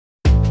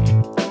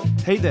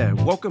Hey there,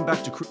 welcome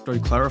back to Crypto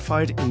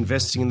Clarified,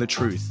 Investing in the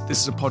Truth.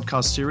 This is a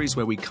podcast series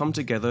where we come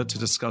together to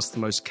discuss the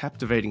most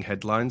captivating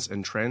headlines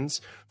and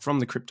trends from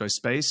the crypto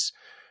space.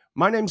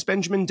 My name's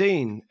Benjamin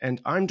Dean,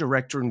 and I'm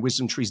director in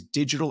WisdomTree's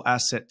digital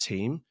asset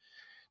team.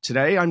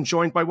 Today, I'm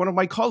joined by one of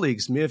my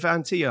colleagues, Mirva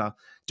Antia,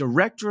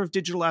 director of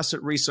digital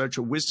asset research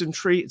at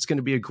WisdomTree. It's going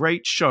to be a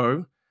great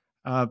show.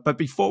 But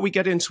before we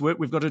get into it,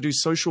 we've got to do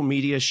social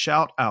media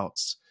shout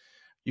outs.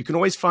 You can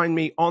always find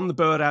me on the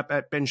Bird app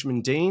at Benjamin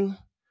Dean.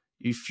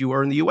 If you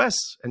are in the US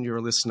and you're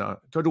a listener,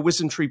 go to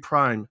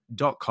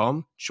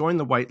wisdomtreeprime.com, join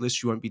the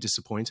waitlist, you won't be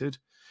disappointed.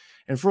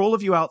 And for all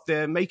of you out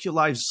there, make your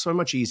lives so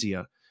much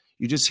easier.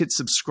 You just hit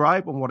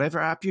subscribe on whatever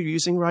app you're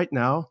using right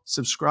now,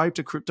 subscribe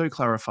to Crypto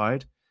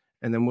Clarified,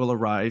 and then we'll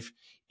arrive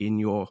in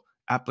your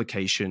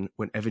application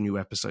whenever new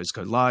episodes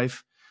go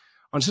live.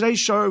 On today's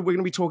show, we're going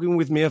to be talking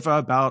with Mirva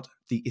about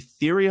the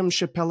Ethereum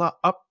Shapella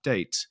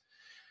update.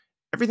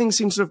 Everything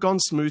seems to have gone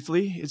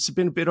smoothly. It's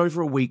been a bit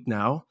over a week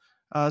now.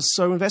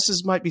 So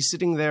investors might be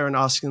sitting there and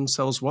asking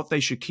themselves what they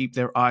should keep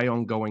their eye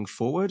on going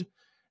forward.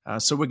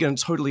 So we're going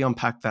to totally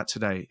unpack that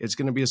today. It's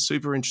going to be a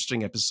super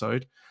interesting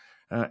episode.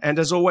 And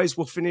as always,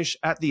 we'll finish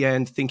at the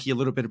end thinking a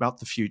little bit about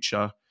the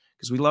future,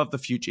 because we love the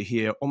future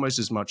here almost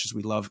as much as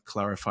we love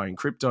clarifying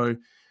crypto.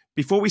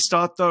 Before we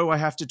start, though, I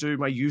have to do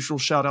my usual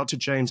shout out to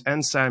James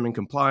and Sam in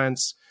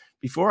compliance.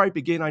 Before I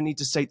begin, I need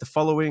to state the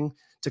following.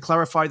 To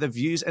clarify, the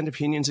views and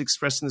opinions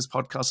expressed in this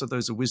podcast are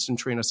those of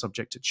WisdomTree and are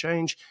subject to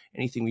change.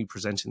 Anything we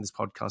present in this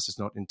podcast is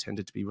not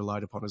intended to be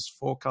relied upon as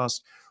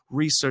forecast,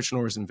 research,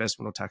 nor as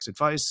investment or tax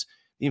advice.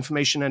 The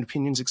information and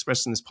opinions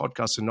expressed in this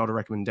podcast are not a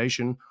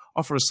recommendation,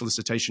 offer a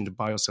solicitation to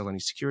buy or sell any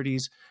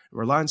securities.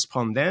 Reliance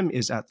upon them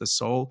is at the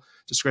sole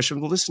discretion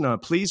of the listener.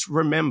 Please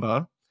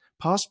remember,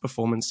 past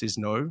performance is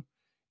no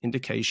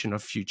indication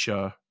of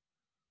future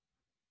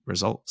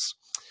results.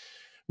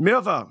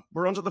 Mirva,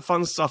 we're on to the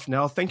fun stuff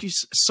now. Thank you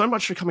so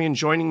much for coming and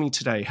joining me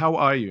today. How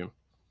are you?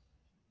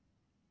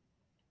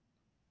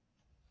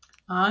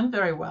 I'm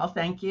very well,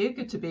 thank you.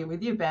 Good to be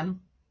with you,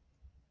 Ben.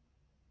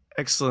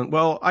 Excellent.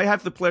 Well, I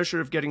have the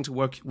pleasure of getting to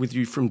work with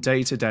you from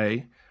day to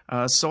day.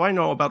 So I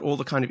know about all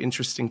the kind of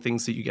interesting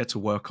things that you get to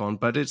work on,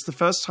 but it's the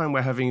first time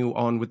we're having you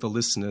on with the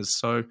listeners.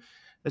 So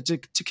to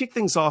kick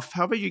things off,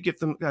 how about you give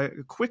them a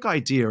quick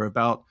idea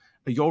about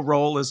your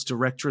role as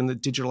director in the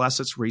digital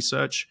assets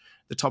research,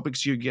 the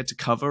topics you get to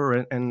cover,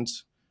 and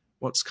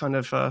what's kind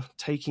of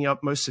taking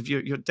up most of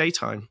your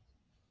daytime?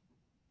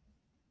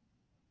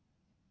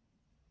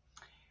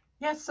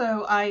 Yeah,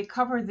 so I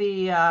cover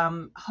the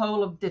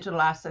whole of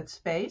digital asset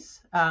space.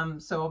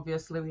 So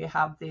obviously we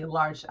have the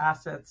large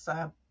assets,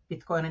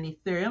 Bitcoin and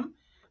Ethereum,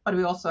 but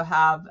we also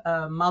have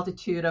a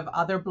multitude of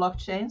other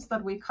blockchains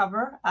that we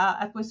cover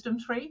at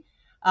WisdomTree.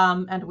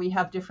 And we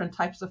have different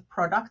types of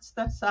products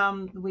that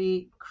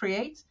we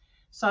create.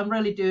 So I'm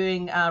really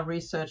doing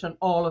research on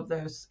all of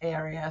those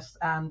areas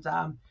and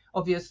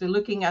obviously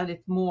looking at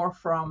it more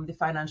from the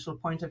financial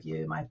point of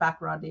view. My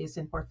background is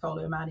in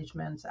portfolio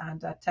management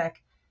and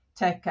tech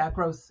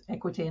growth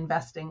equity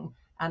investing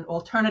and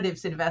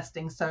alternatives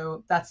investing.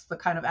 So that's the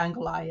kind of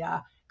angle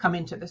I come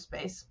into the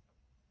space.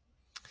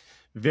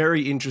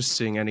 Very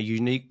interesting and a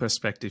unique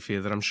perspective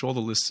here that I'm sure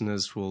the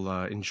listeners will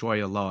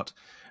enjoy a lot.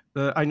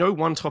 I know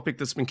one topic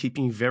that's been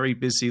keeping you very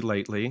busy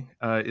lately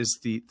is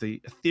the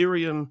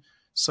Ethereum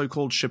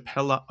so-called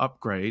Shapella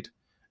upgrade.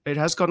 It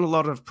has gotten a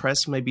lot of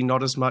press, maybe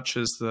not as much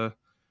as the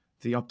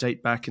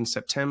update back in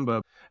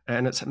September,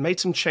 and it's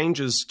made some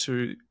changes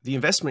to the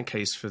investment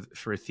case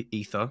for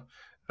Ether.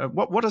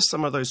 What are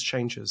some of those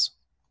changes?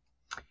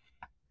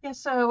 Yeah,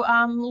 so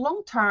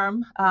long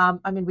term,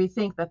 we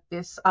think that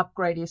this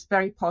upgrade is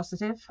very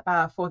positive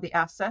for the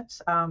asset.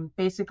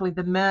 Basically,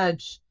 the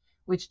merge,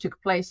 which took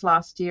place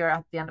last year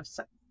at the end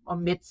of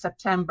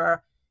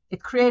mid-September,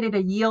 it created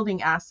a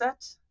yielding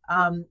asset,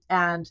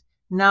 and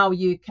now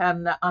you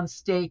can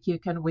unstake, you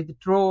can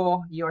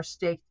withdraw your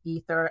staked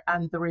Ether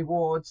and the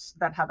rewards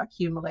that have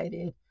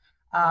accumulated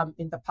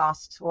in the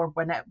past or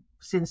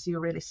since you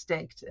really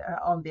staked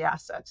on the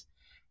asset.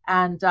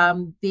 And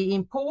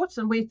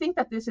we think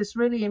that this is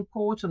really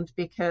important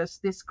because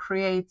this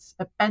creates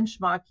a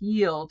benchmark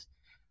yield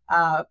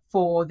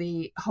for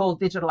the whole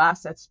digital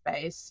asset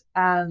space.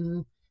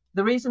 And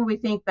the reason we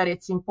think that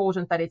it's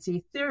important that it's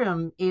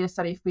Ethereum is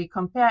that if we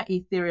compare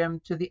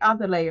Ethereum to the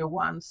other layer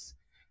ones,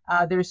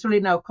 there is really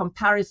no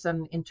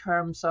comparison in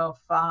terms of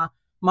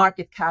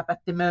market cap at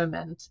the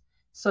moment.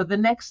 So the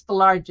next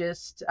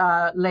largest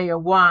layer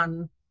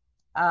one,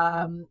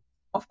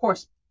 of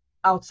course,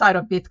 outside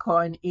of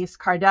Bitcoin is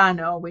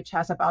Cardano, which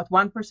has about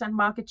 1%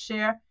 market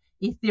share.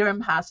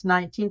 Ethereum has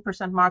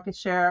 19% market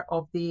share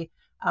of the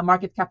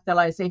market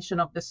capitalization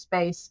of the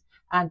space.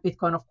 And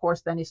Bitcoin, of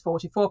course, then is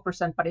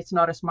 44%, but it's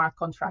not a smart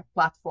contract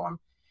platform.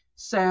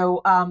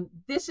 So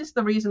this is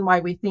the reason why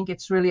we think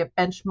it's really a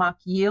benchmark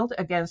yield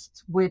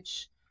against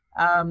which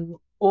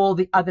all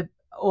the other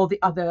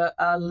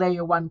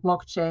layer one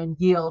blockchain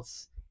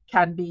yields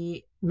can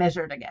be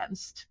measured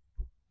against.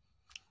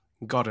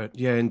 Got it.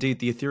 Yeah, indeed.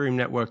 The Ethereum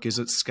network is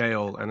at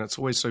scale, and it's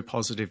always so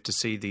positive to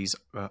see these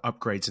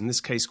upgrades. In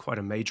this case, quite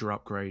a major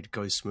upgrade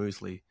go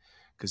smoothly,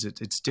 because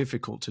it's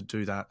difficult to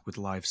do that with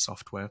live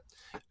software.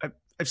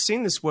 I've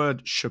seen this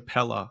word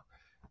Chapella.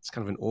 It's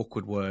kind of an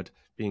awkward word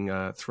being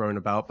thrown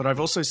about, but I've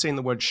also seen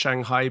the word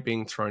Shanghai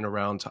being thrown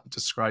around to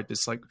describe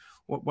this. Like,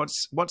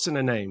 what's in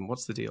a name?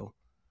 What's the deal?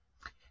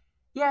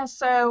 Yeah,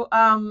 so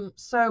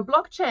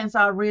blockchains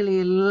are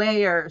really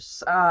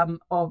layers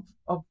of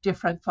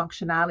different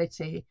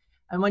functionality.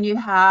 And when you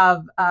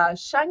have a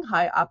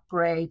Shanghai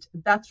upgrade,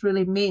 that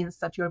really means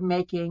that you're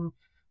making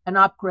an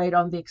upgrade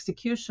on the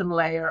execution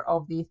layer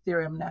of the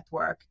Ethereum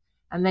network.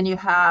 And then you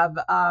have,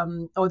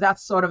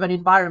 that's sort of an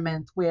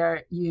environment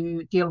where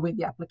you deal with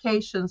the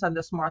applications and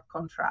the smart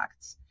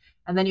contracts.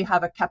 And then you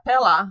have a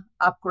Capella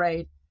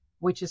upgrade,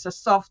 which is a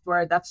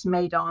software that's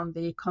made on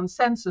the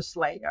consensus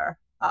layer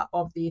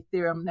of the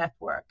Ethereum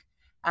network.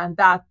 And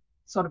that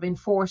sort of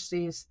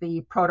enforces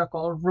the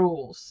protocol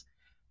rules.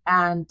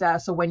 And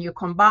so when you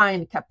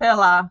combine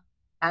Capella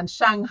and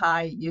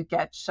Shanghai, you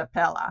get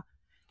Chapella.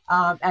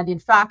 And in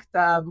fact,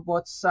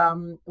 what's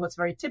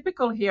very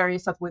typical here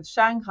is that with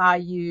Shanghai,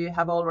 you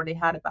have already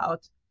had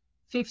about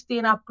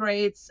 15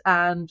 upgrades.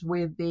 And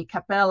with the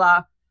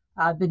Capella,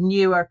 the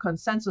newer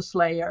consensus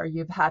layer,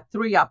 you've had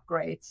 3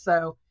 upgrades.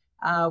 So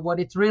what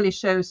it really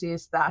shows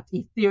is that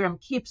Ethereum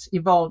keeps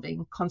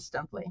evolving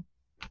constantly.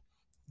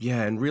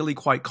 Yeah, and really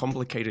quite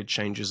complicated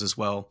changes as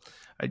well.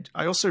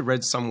 I also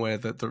read somewhere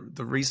that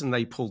the reason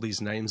they pull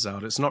these names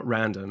out, it's not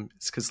random.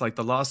 It's because like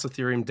the last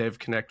Ethereum Dev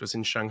Connect was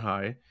in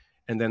Shanghai,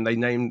 and then they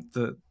named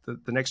the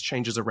next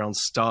changes around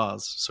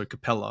stars, so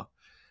Capella.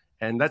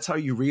 And that's how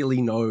you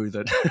really know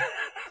that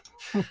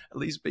at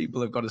least people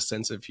have got a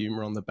sense of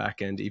humor on the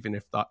back end, even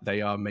if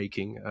they are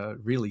making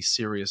really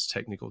serious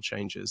technical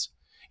changes.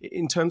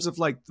 In terms of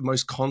like the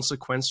most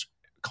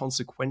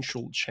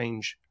consequential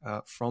change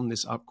from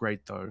this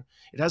upgrade, though,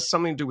 it has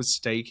something to do with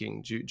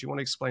staking. Do you want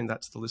to explain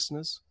that to the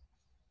listeners?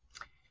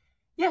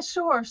 Yeah,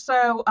 sure.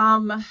 So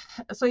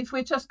if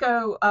we just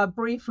go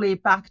briefly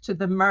back to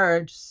the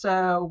merge.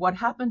 So what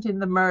happened in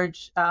the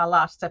merge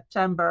last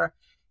September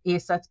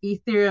is that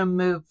Ethereum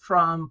moved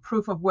from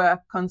proof of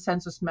work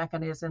consensus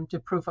mechanism to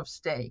proof of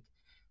stake.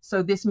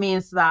 So this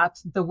means that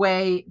the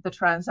way the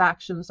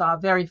transactions are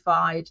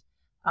verified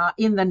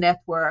in the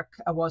network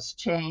was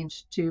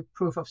changed to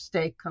proof of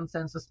stake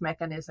consensus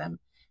mechanism.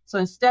 So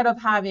instead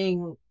of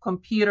having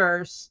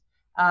computers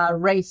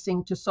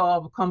racing to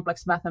solve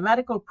complex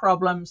mathematical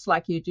problems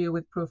like you do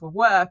with proof of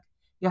work,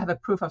 you have a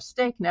proof of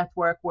stake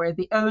network where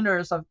the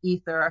owners of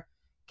Ether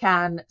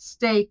can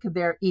stake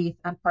their ETH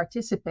and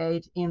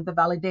participate in the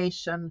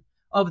validation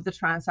of the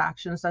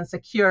transactions and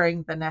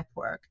securing the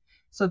network.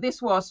 So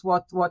this was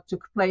what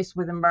took place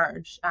with the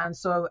merge. And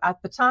so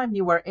at the time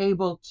you were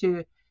able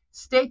to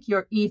stake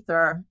your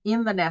Ether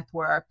in the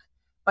network,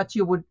 but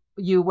you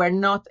were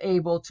not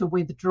able to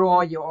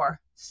withdraw your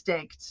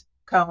staked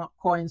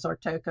coins or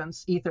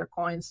tokens, Ether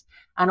coins,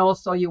 and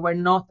also you were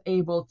not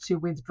able to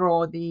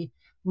withdraw the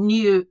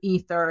new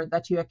Ether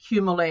that you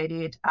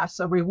accumulated as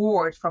a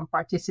reward from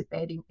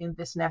participating in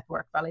this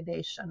network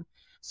validation.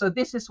 So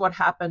this is what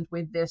happened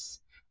with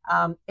this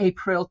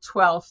April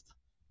 12th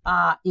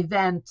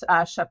event,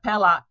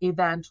 Chapella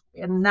event,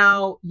 and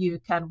now you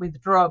can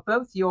withdraw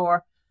both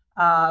your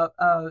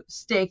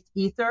staked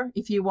Ether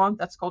if you want.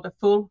 That's called a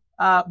full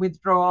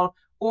withdrawal,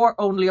 or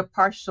only a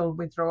partial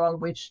withdrawal,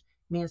 which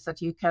means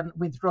that you can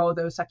withdraw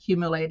those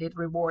accumulated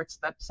rewards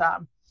that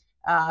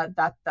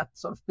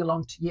sort of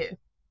belong to you.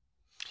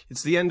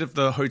 It's the end of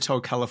the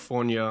Hotel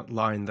California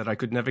line that I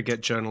could never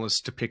get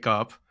journalists to pick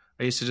up.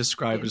 I used to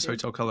describe it as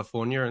Hotel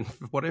California, and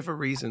for whatever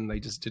reason, they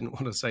just didn't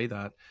want to say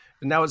that.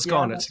 And now it's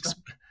gone. Right.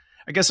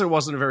 I guess it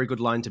wasn't a very good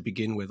line to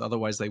begin with.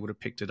 Otherwise, they would have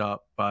picked it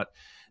up. But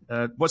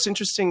what's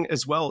interesting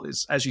as well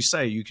is, as you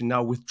say, you can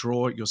now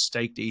withdraw your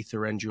staked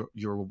Ether and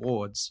your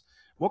rewards.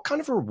 What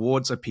kind of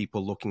rewards are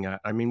people looking at?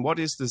 I mean, what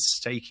is the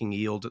staking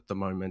yield at the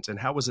moment, and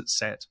how was it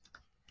set?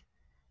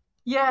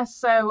 Yeah,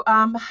 so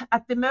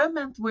at the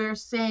moment we're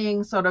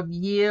seeing sort of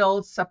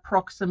yields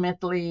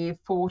approximately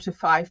 4 to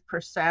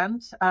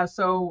 5%.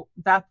 So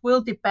that will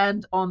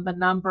depend on the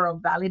number of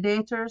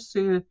validators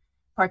who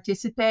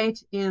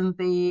participate in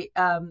the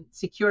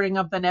securing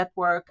of the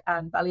network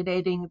and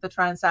validating the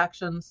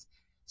transactions.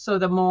 So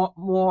the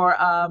more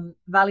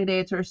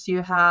validators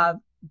you have,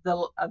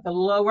 the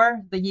lower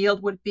the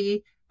yield would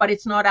be. But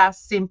it's not as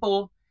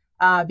simple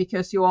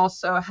because you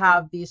also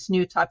have these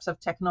new types of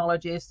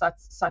technologies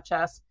such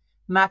as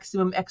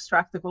maximum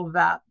extractable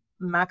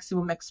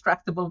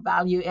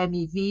value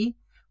MEV,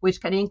 which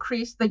can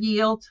increase the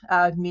yield.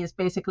 It means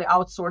basically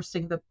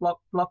outsourcing the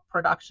block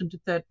production to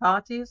third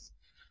parties.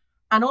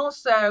 And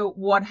also,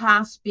 what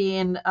has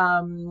been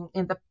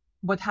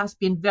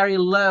very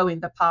low in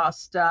the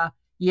past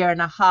year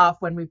and a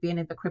half when we've been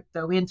in the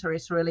crypto winter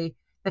is really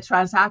the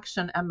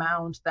transaction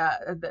amount,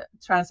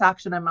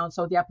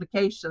 so the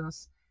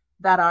applications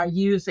that are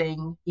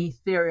using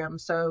Ethereum.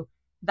 So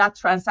that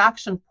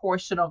transaction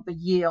portion of the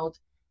yield,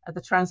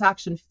 the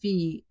transaction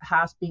fee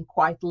has been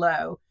quite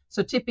low.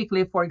 So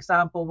typically, for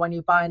example, when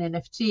you buy an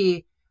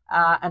NFT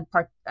and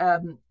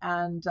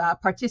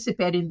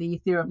participate in the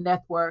Ethereum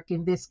network,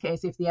 in this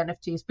case, if the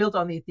NFT is built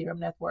on the Ethereum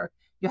network,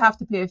 you have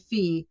to pay a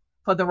fee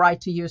for the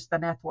right to use the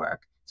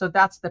network. So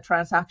that's the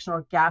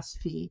transactional gas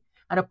fee.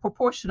 And a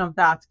proportion of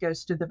that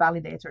goes to the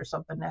validators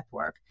of the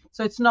network.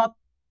 So it's not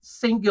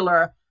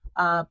singular,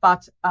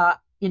 but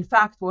in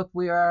fact, what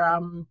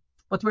we're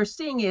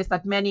seeing is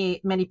that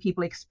many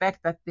people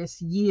expect that this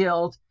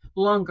yield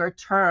longer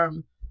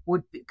term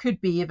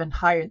could be even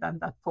higher than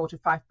that 4 to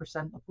 5%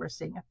 that we're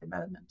seeing at the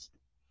moment.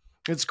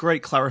 It's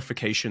great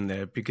clarification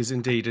there, because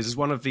indeed it is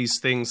one of these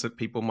things that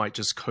people might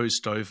just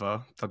coast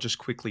over. They'll just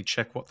quickly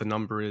check what the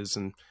number is,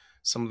 and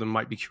some of them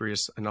might be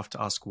curious enough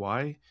to ask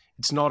why.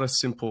 It's not a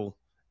simple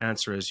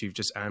answer, as you've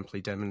just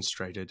amply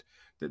demonstrated.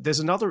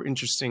 There's another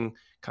interesting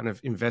kind of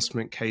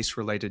investment case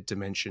related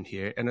dimension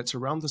here, and it's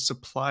around the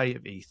supply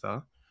of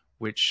Ether,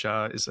 which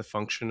is a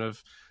function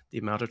of the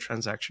amount of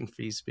transaction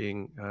fees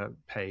being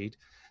paid.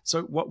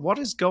 So what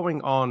is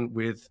going on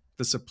with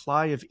the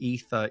supply of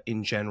Ether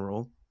in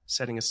general,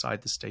 setting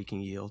aside the staking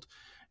yield,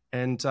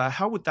 and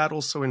how would that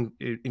also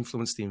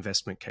influence the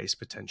investment case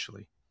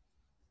potentially?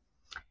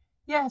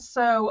 Yeah,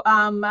 so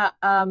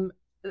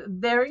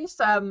there is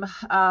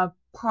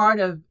part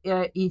of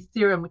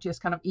Ethereum, which is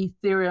kind of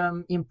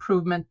Ethereum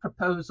improvement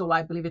proposal.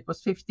 I believe it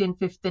was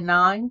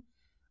 1559,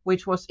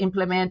 which was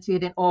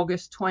implemented in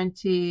August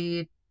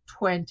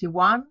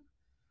 2021.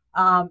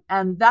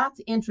 And that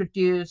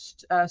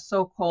introduced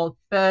so-called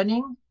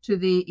burning to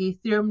the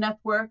Ethereum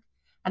network.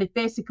 And it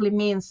basically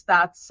means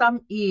that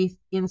some ETH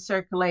in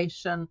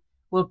circulation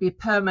will be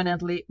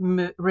permanently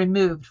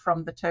removed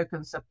from the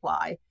token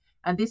supply.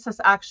 And this has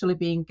actually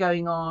been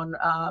going on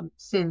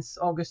since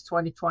August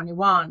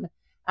 2021.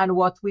 And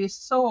what we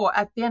saw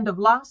at the end of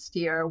last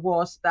year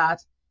was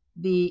that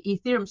the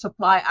Ethereum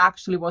supply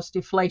actually was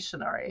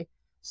deflationary.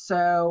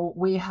 So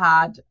we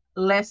had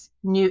less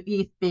new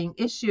ETH being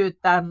issued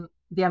than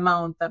the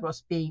amount that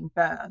was being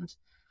burned.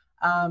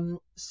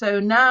 So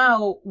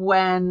now,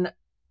 when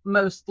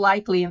most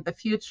likely in the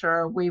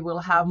future we will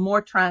have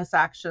more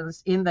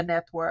transactions in the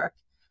network,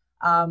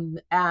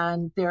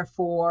 and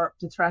therefore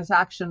the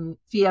transaction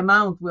fee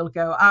amount will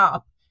go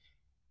up,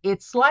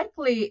 it's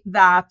likely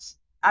that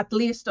at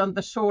least on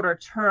the shorter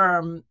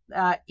term,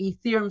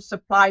 Ethereum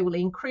supply will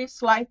increase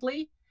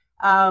slightly,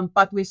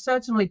 but we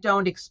certainly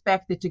don't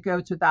expect it to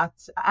go to that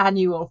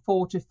annual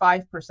 4 to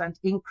 5%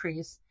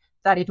 increase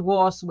that it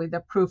was with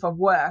the proof of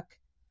work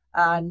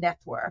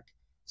network.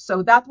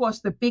 So that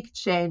was the big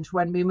change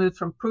when we moved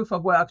from proof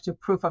of work to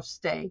proof of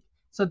stake.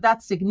 So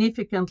that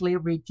significantly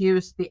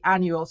reduced the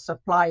annual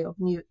supply of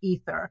new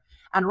Ether.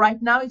 And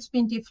right now it's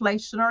been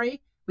deflationary.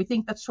 We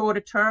think that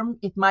shorter term,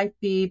 it might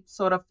be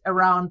sort of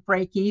around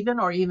break even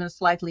or even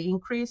slightly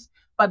increase.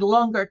 But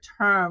longer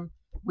term,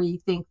 we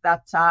think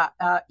that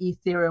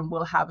Ethereum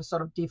will have a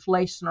sort of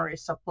deflationary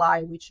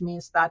supply, which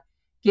means that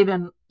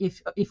given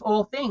if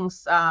all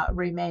things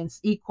remains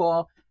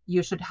equal,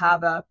 you should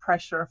have a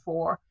pressure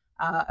for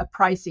a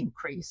price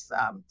increase,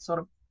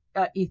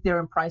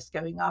 Ethereum price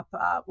going up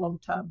long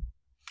term.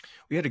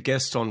 We had a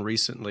guest on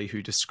recently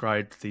who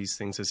described these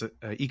things as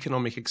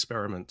economic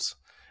experiments.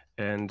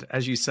 And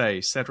as you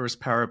say, ceteris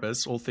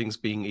paribus, all things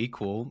being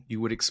equal,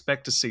 you would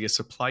expect to see a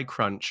supply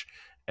crunch,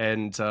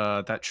 and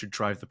that should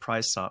drive the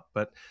price up.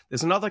 But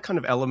there's another kind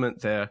of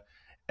element there,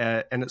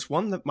 and it's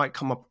one that might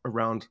come up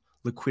around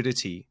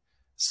liquidity.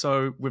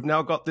 So we've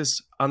now got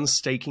this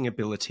unstaking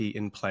ability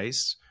in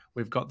place.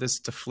 We've got this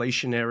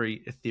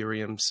deflationary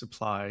Ethereum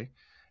supply.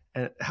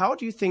 How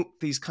do you think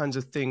these kinds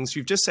of things,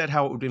 you've just said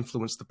how it would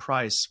influence the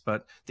price,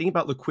 but thinking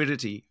about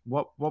liquidity,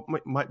 what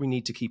might we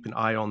need to keep an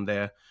eye on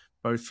there,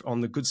 both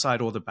on the good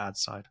side or the bad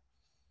side?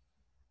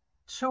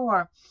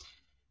 Sure.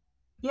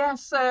 Yeah,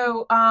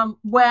 so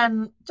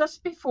when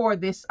just before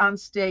this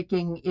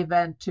unstaking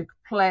event took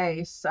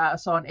place,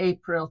 so on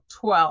April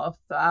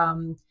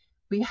 12th,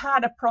 we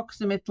had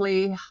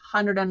approximately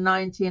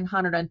 119,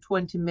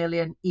 120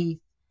 million ETH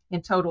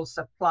in total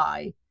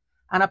supply,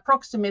 and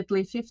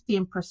approximately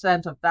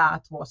 15% of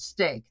that was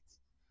staked,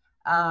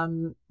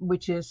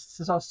 which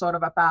is sort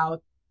of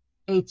about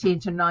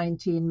 18 to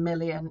 19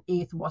 million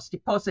ETH was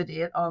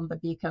deposited on the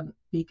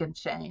Beacon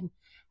chain.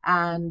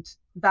 And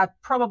that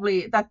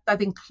probably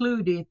that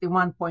included the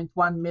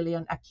 1.1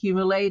 million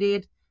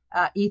accumulated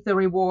Ether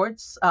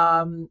rewards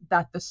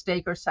that the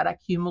stakers had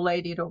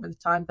accumulated over the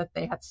time that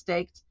they had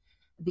staked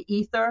the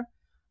Ether.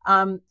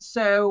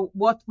 So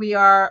what we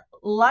are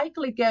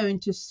likely going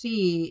to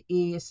see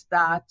is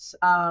that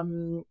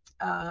on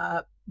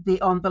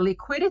the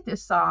liquidity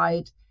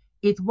side,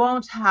 it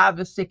won't have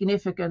a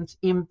significant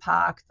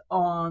impact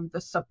on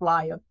the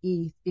supply of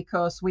ETH,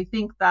 because we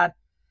think that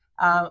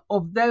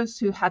of those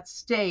who had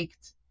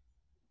staked,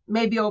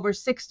 maybe over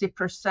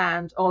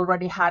 60%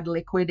 already had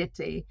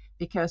liquidity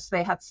because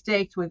they had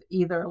staked with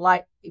either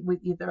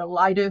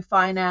Lido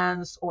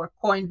Finance or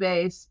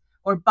Coinbase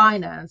or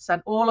Binance,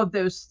 and all of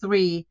those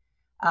three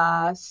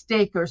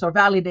stakers or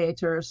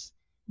validators,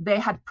 they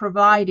had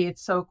provided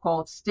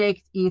so-called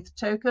staked ETH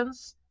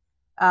tokens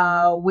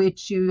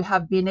which you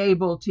have been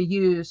able to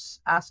use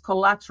as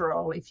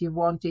collateral if you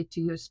wanted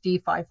to use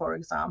DeFi, for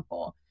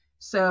example.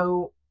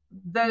 So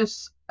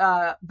those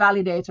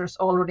validators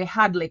already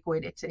had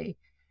liquidity.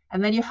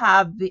 And then you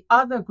have the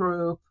other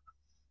group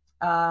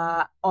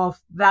of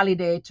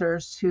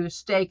validators who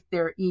staked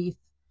their ETH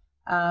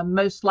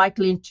most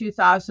likely in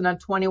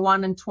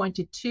 2021 and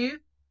 22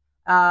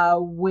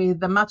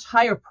 with a much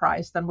higher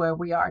price than where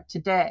we are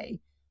today.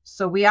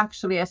 So we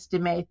actually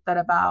estimate that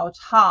about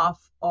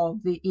half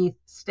of the ETH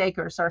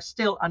stakers are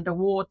still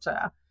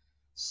underwater.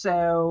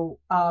 So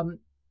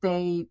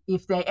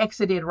if they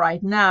exited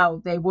right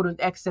now, they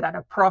wouldn't exit at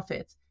a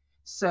profit.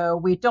 So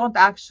we don't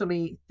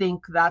actually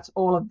think that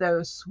all of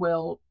those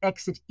will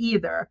exit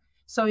either.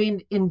 So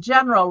in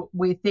general,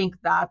 we think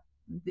that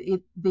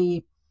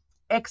the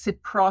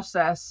exit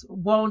process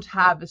won't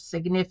have a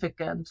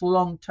significant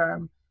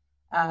long-term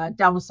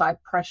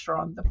downside pressure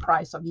on the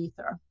price of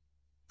Ether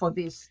for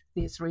these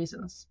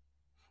reasons.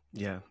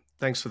 Yeah,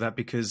 thanks for that,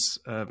 because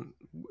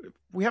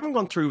we haven't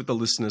gone through with the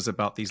listeners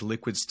about these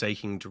liquid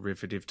staking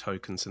derivative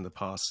tokens in the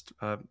past.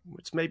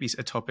 It's maybe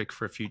a topic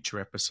for a future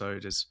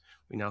episode as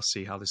we now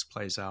see how this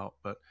plays out.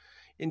 But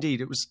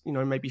indeed, it was,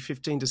 maybe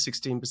 15 to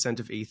 16%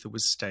 of Ether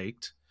was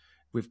staked.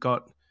 We've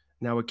got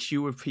now a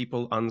queue of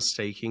people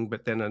unstaking,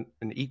 but then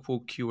an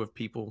equal queue of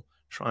people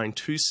trying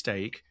to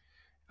stake.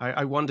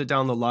 I wonder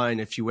down the line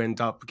if you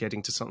end up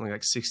getting to something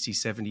like 60,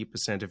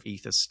 70% of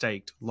Ether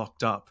staked,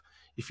 locked up,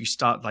 if you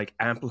start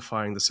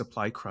amplifying the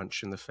supply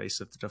crunch in the face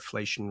of the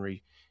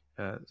deflationary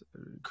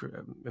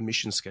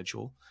emission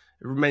schedule.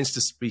 It remains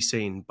to be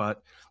seen,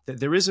 but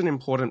there is an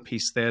important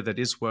piece there that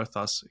is worth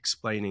us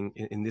explaining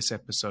in this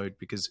episode,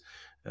 because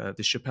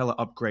the Shapella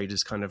upgrade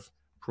has kind of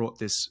brought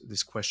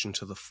this question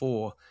to the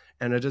fore,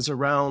 and it is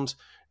around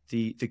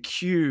the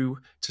queue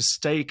to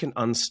stake and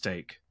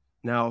unstake.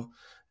 Now,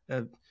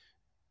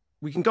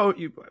 we can go.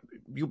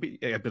 You'll be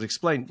able to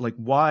explain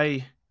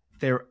why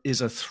there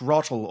is a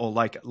throttle or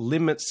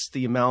limits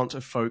the amount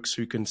of folks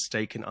who can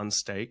stake and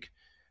unstake.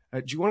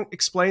 Do you want to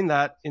explain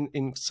that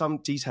in some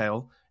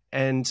detail,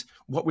 and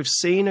what we've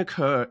seen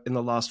occur in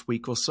the last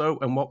week or so,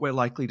 and what we're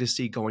likely to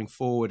see going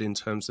forward in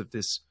terms of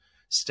this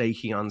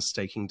staking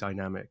unstaking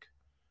dynamic?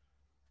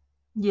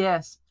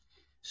 Yes,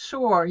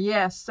 sure.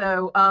 Yes.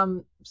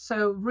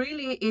 So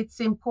really, it's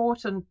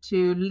important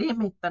to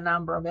limit the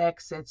number of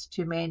exits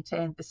to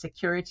maintain the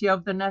security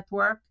of the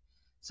network.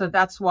 So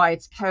that's why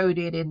it's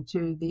coded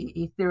into the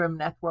Ethereum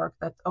network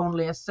that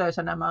only a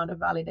certain amount of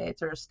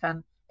validators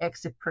can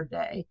exit per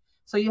day.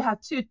 So you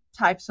have two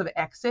types of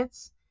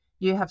exits.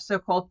 You have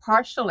so-called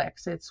partial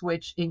exits,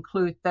 which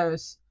include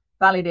those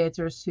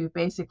validators who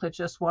basically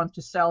just want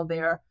to sell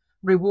their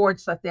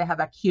rewards that they have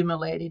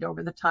accumulated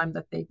over the time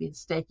that they've been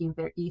staking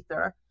their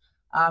Ether.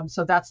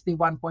 So that's the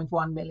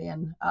 1.1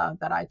 million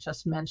that I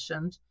just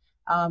mentioned.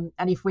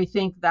 And if we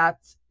think that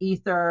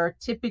Ether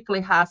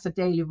typically has a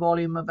daily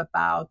volume of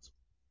about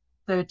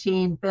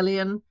 13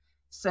 billion,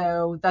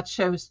 so that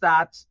shows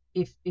that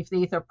if the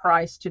Ether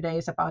price today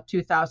is about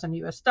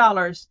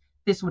 $2,000,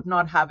 this would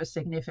not have a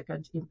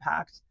significant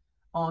impact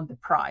on the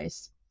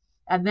price.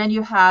 And then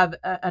you have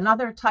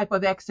another type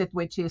of exit,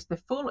 which is the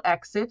full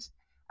exit,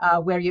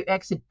 where you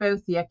exit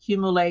both the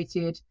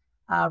accumulated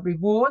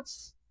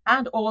rewards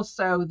and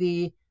also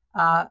the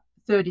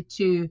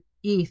 32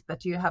 ETH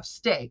that you have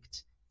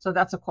staked. So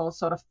that's a called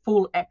sort of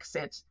full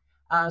exit.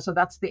 So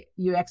that's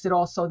you exit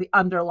also the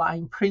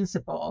underlying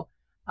principal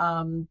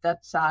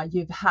that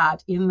you've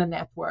had in the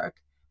network.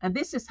 And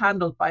this is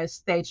handled by a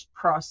staged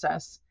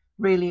process,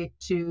 really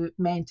to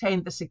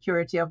maintain the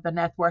security of the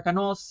network and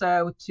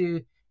also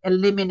to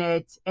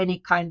eliminate any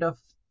kind of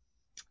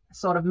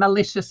sort of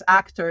malicious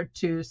actor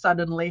to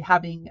suddenly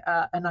having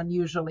an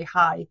unusually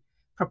high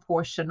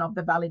proportion of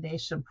the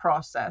validation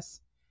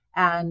process.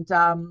 And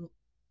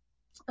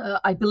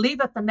I believe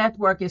that the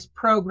network is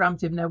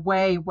programmed in a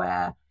way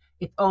where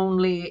it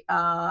only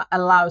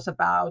allows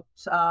about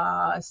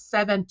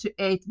 7 to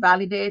 8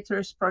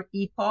 validators per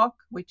epoch,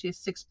 which is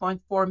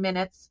 6.4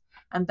 minutes.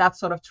 And that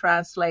sort of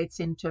translates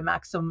into a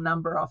maximum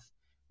number of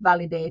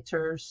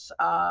validators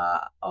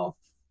of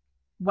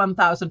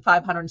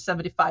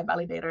 1,575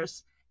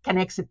 validators can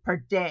exit per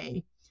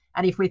day.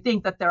 And if we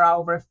think that there are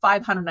over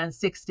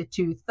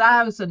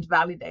 562,000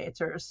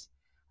 validators,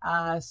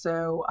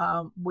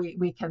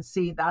 we can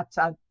see that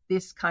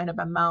this kind of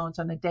amount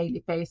on a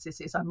daily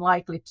basis is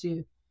unlikely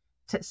to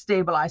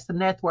stabilize the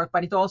network.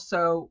 But it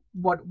also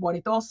what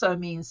it also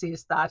means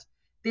is that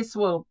this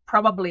will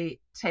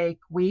probably take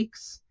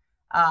weeks,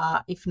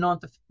 if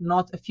not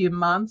a few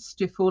months,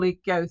 to fully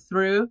go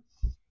through.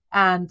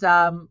 And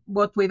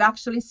what we've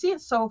actually seen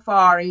so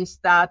far is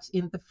that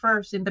in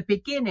the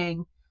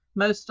beginning,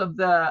 most of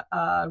the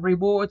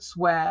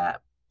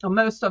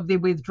most of the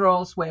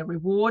withdrawals were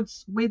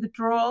rewards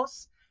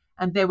withdrawals,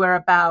 and they were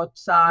about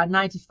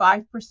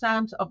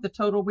 95% of the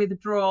total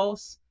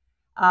withdrawals.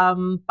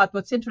 But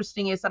what's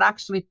interesting is that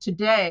actually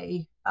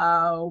today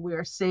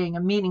we're seeing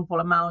a meaningful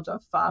amount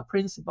of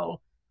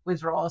principal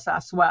withdrawals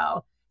as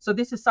well. So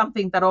this is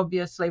something that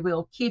obviously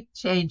will keep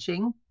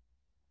changing.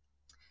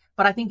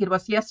 But I think it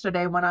was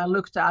yesterday when I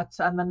looked at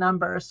the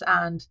numbers,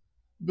 and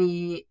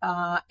the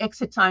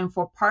exit time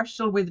for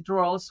partial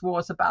withdrawals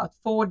was about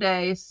 4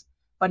 days.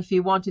 But if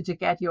you wanted to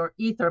get your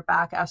Ether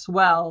back as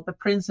well, the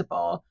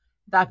principal,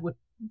 that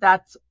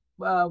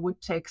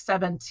would take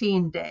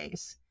 17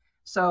 days.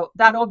 So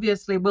that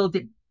obviously will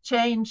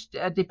change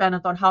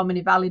dependent on how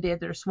many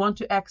validators want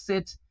to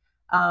exit,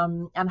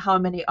 and how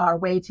many are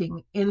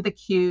waiting in the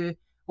queue.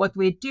 What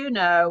we do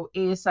know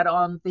is that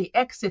on the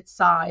exit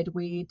side,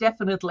 we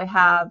definitely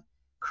have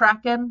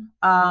Kraken,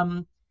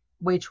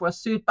 which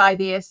was sued by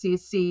the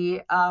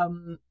SEC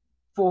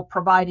for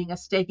providing a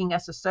staking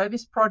as a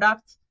service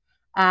product.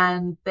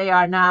 And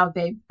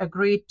they've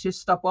agreed to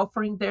stop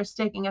offering their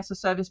staking as a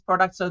service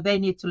product, so they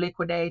need to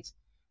liquidate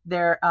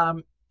their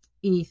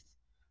ETH.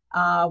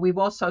 We've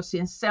also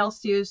seen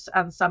Celsius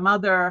and some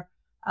other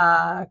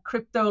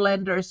crypto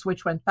lenders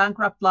which went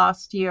bankrupt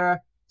last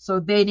year, so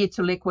they need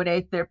to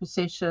liquidate their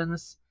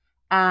positions.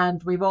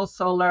 And we've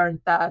also learned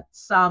that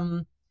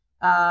some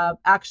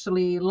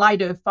actually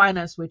Lido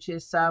Finance, which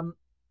is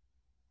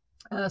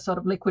a sort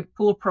of liquid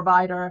pool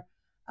provider,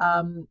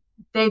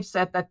 they've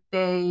said that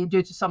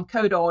due to some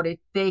code audit,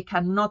 they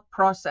cannot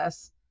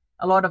process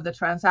a lot of the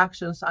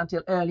transactions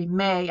until early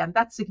May. And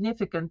that's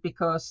significant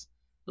because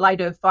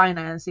Lido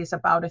Finance is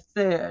about a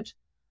third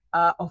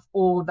of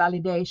all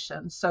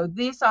validations. So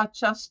these are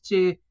just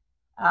to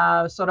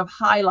sort of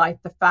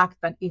highlight the fact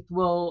that it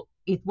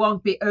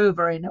won't be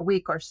over in a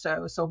week or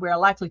so. So we're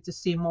likely to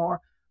see more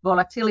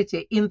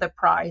volatility in the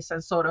price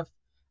and sort of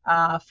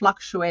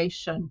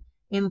fluctuation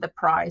in the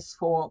price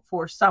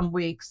for some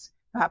weeks,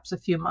 perhaps a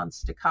few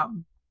months to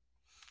come.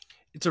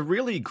 It's a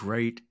really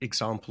great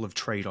example of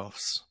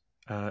trade-offs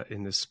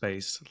in this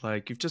space.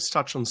 Like, you've just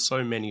touched on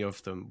so many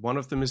of them. One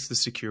of them is the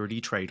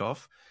security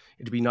trade-off.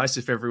 It'd be nice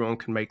if everyone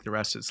can make their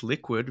assets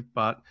liquid,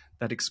 but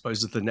that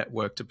exposes the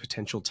network to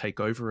potential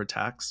takeover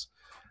attacks.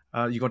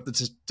 You got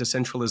the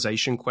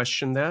decentralization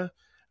question there.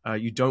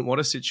 You don't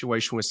want a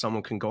situation where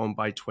someone can go and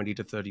buy 20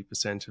 to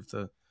 30% of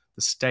the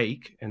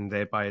stake and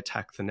thereby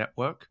attack the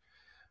network.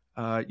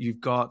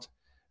 You've got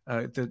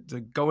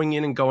the going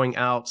in and going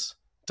out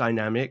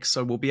dynamic.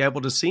 So we'll be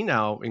able to see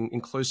now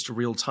in close to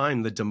real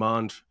time the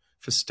demand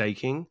for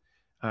staking.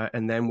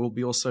 And then we'll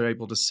be also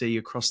able to see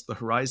across the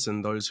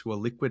horizon those who are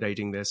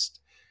liquidating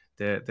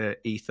their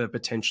Ether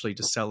potentially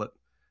to sell it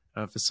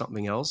for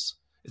something else.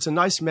 It's a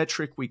nice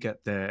metric we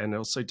get there, and it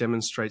also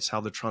demonstrates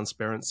how the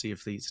transparency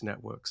of these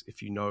networks,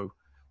 if you know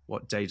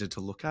what data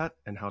to look at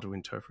and how to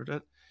interpret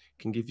it,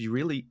 can give you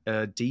really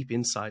deep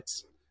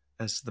insights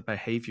as to the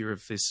behavior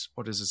of this,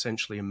 what is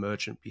essentially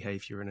emergent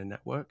behavior in a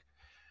network.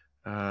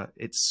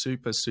 It's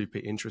super, super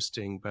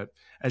interesting. But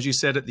as you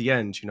said at the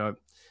end,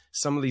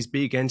 some of these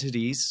big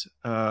entities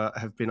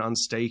have been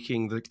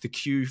unstaking. The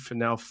queue for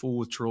now full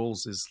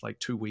withdrawals is like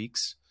 2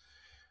 weeks.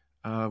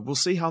 We'll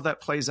see how that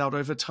plays out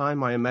over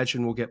time. I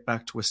imagine we'll get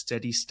back to a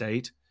steady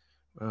state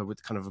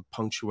with kind of a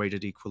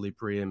punctuated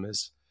equilibrium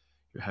as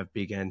you have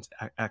big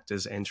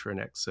actors enter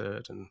and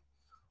exit and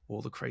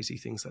all the crazy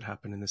things that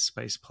happen in this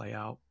space play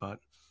out. But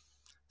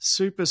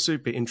super,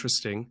 super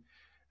interesting.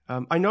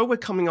 I know we're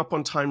coming up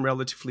on time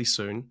relatively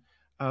soon.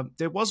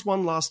 There was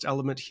one last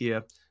element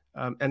here,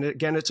 and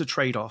again, it's a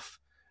trade-off.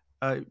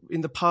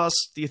 In the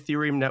past, the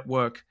Ethereum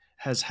network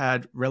has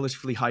had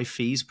relatively high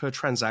fees per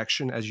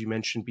transaction, as you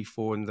mentioned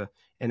before in the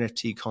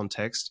NFT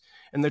context.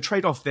 And the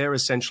trade-off there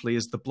essentially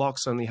is the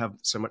blocks only have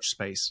so much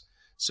space.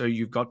 So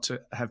you've got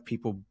to have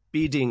people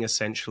bidding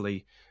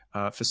essentially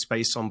for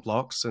space on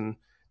blocks, and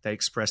they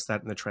express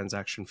that in the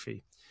transaction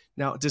fee.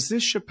 Now, does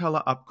this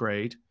Shapella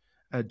upgrade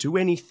do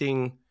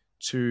anything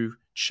to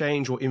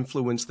change or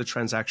influence the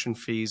transaction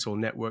fees or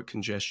network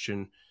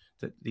congestion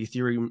that the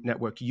Ethereum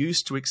network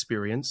used to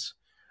experience,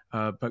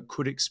 but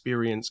could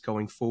experience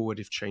going forward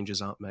if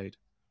changes aren't made?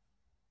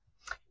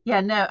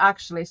 Yeah, no,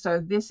 actually. So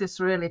this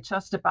is really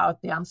just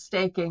about the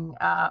unstaking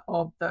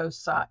of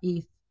those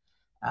ETH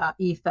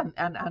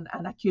and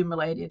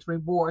accumulated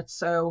rewards.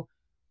 So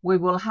we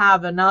will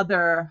have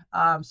another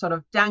sort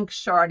of dank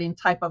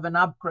sharding type of an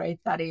upgrade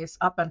that is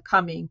up and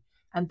coming,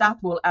 and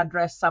that will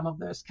address some of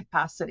those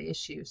capacity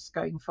issues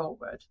going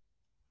forward.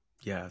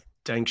 Yeah,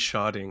 dank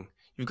sharding.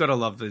 You've got to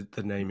love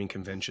the naming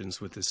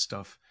conventions with this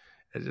stuff.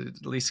 It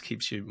at least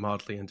keeps you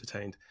mildly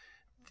entertained.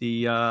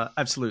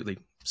 Absolutely.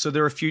 So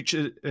there are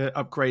future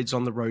upgrades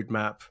on the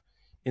roadmap.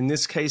 In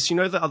this case,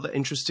 the other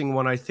interesting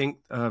one, I think,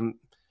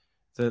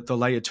 the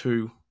layer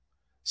 2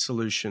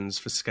 solutions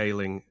for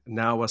scaling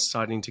now are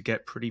starting to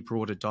get pretty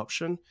broad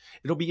adoption.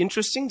 It'll be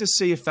interesting to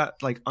see if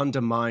that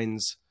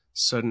undermines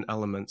certain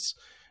elements,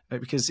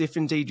 because if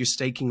indeed your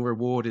staking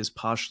reward is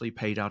partially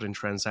paid out in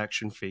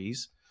transaction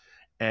fees,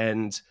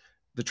 and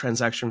the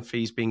transaction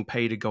fees being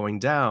paid are going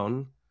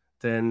down,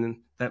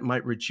 then that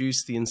might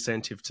reduce the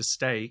incentive to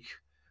stake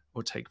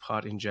or take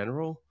part in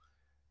general.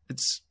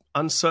 It's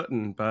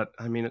uncertain, but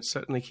I mean, it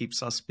certainly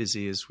keeps us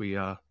busy as we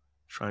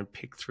try and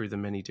pick through the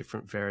many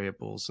different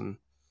variables and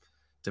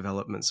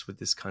developments with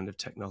this kind of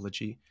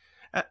technology.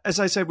 As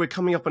I said, we're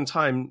coming up on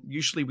time.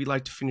 Usually we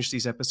like to finish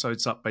these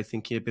episodes up by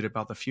thinking a bit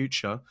about the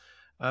future.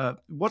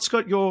 What's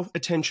got your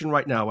attention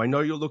right now? I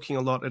know you're looking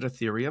a lot at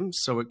Ethereum,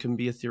 so it can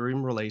be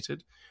Ethereum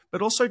related,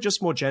 but also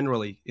just more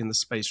generally in the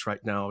space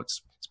right now.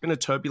 It's been a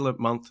turbulent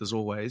month as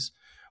always.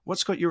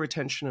 What's got your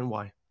attention and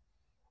why?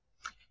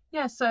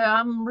 Yeah, so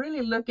I'm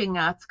really looking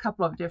at a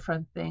couple of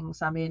different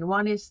things. I mean,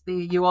 one is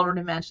you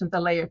already mentioned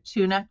the layer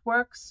two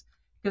networks,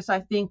 because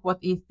I think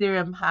what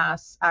Ethereum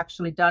has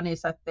actually done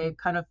is that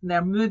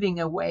they're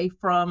moving away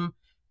from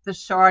the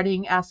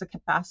sharding as a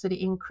capacity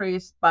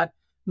increase, but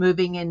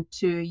moving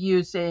into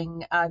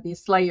using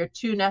these layer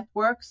two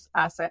networks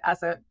as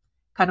a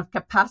kind of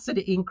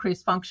capacity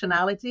increase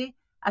functionality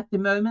at the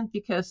moment,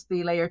 because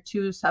the layer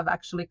twos have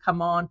actually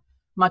come on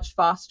much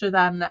faster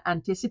than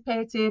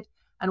anticipated.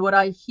 And what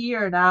I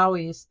hear now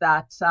is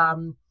that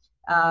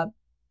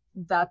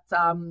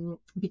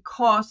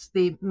because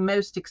the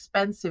most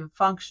expensive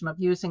function of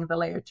using the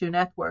layer two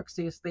networks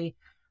is the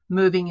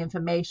moving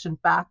information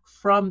back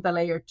from the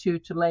layer two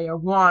to layer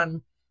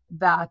one,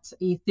 that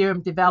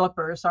Ethereum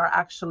developers are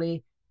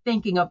actually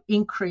thinking of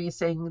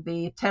increasing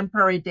the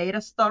temporary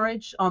data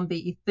storage on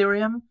the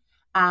Ethereum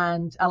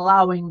and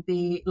allowing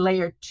the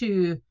layer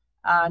two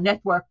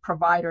network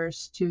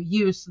providers to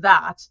use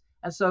that.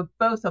 And so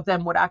both of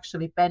them would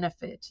actually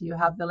benefit. You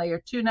have the layer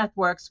two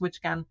networks,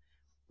 which can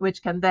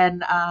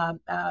then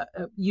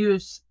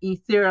use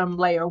Ethereum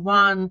layer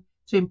one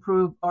to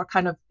improve, or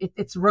kind of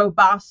it's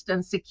robust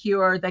and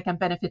secure. They can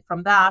benefit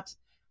from that,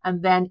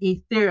 and then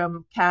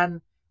Ethereum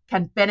can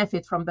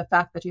benefit from the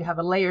fact that you have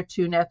a layer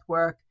two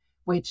network,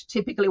 which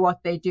typically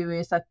what they do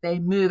is that they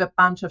move a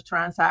bunch of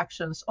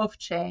transactions off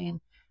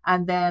chain,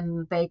 and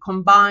then they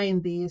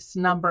combine these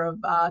number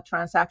of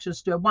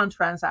transactions to one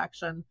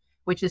transaction,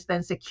 which is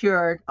then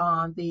secured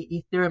on the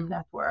Ethereum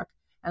network.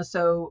 And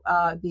so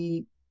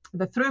the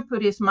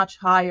throughput is much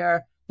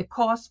higher, the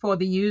costs for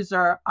the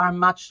user are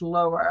much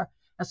lower.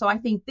 And so I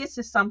think this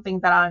is something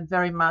that I'm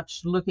very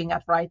much looking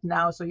at right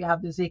now. So you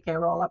have the ZK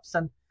rollups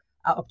and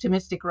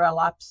optimistic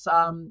rollups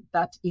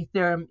that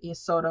Ethereum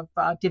is sort of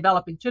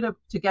developing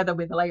together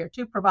with the layer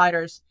two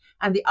providers.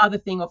 And the other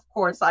thing, of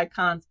course, I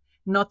can't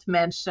not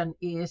mention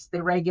is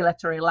the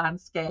regulatory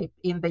landscape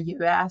in the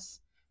US.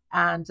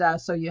 And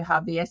so you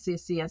have the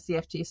SEC and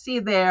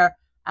CFTC there,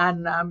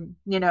 and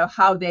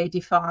how they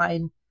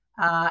define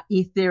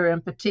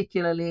Ethereum,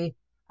 particularly.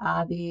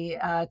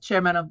 The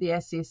chairman of the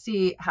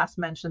SEC has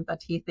mentioned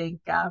that he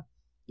thinks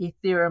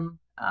Ethereum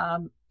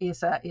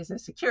is a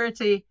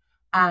security,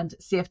 and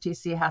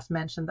CFTC has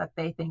mentioned that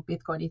they think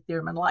Bitcoin,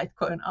 Ethereum, and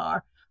Litecoin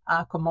are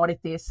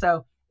commodities.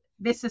 So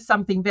this is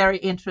something very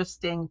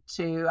interesting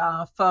to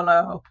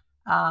follow.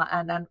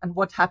 And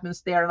what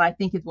happens there. And I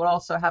think it will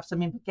also have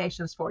some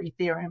implications for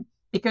Ethereum,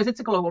 because it's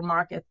a global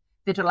market.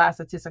 Digital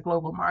assets is a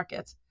global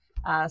market.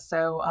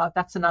 So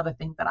that's another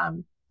thing that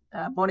I'm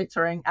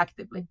monitoring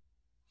actively.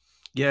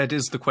 Yeah, it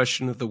is the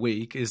question of the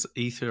week. Is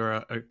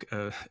Ether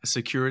a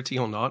security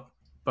or not?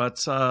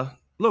 But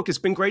look, it's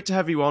been great to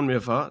have you on,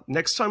 Mirva.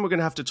 Next time we're going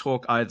to have to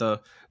talk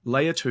either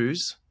layer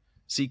twos,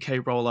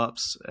 ZK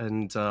rollups,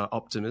 and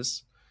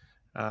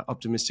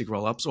optimistic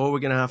rollups, or we're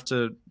going to have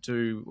to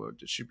do,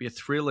 it should be a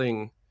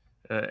thrilling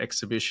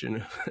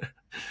exhibition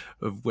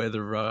of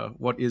whether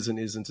what is and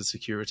isn't a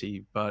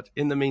security. But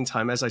in the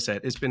meantime, as I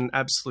said, it's been an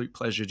absolute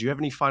pleasure. Do you have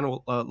any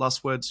final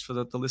last words for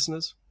the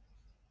listeners?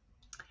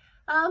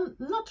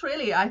 Not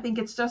really. I think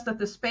it's just that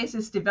the space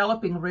is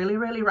developing really,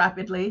 really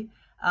rapidly.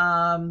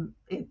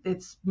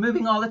 It's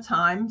moving all the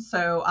time.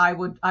 So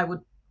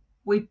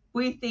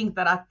we think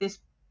that at this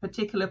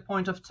particular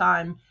point of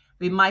time,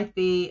 we might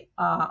be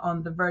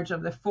on the verge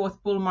of the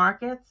fourth bull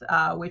market,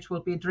 which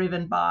will be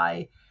driven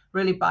by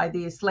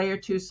these layer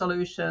two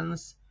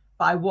solutions,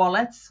 by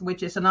wallets,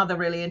 which is another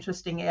really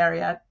interesting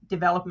area,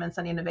 developments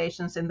and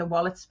innovations in the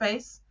wallet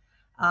space,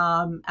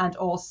 and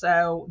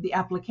also the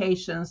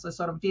applications, the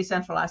sort of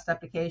decentralized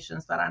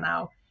applications that are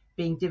now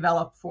being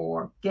developed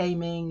for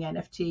gaming,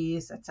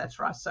 NFTs,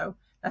 etc. So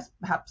that's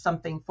perhaps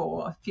something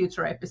for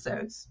future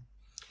episodes.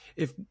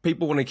 If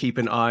people want to keep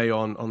an eye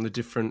on the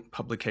different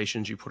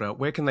publications you put out,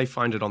 where can they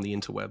find it on the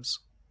interwebs?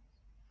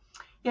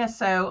 Yeah,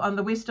 so on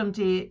the Wisdom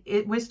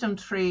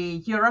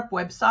Tree Europe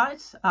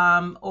website,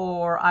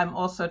 or I'm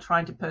also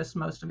trying to post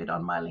most of it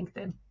on my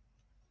LinkedIn.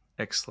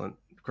 Excellent.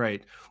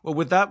 Great. Well,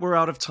 with that, we're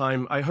out of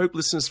time. I hope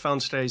listeners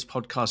found today's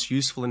podcast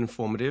useful and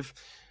informative.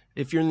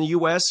 If you're in the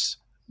US,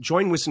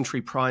 join Wisdom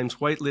Tree Prime's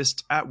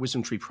waitlist at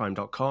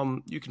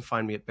wisdomtreeprime.com. You can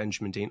find me at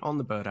Benjamin Dean on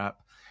the Bird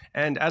app.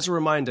 And as a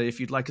reminder,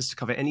 if you'd like us to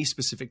cover any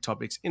specific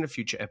topics in a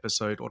future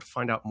episode or to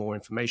find out more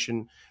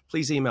information,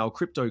 please email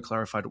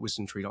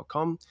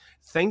cryptoclarified@wisdomtree.com.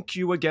 Thank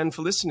you again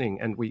for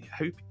listening, and we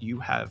hope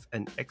you have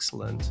an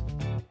excellent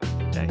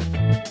day.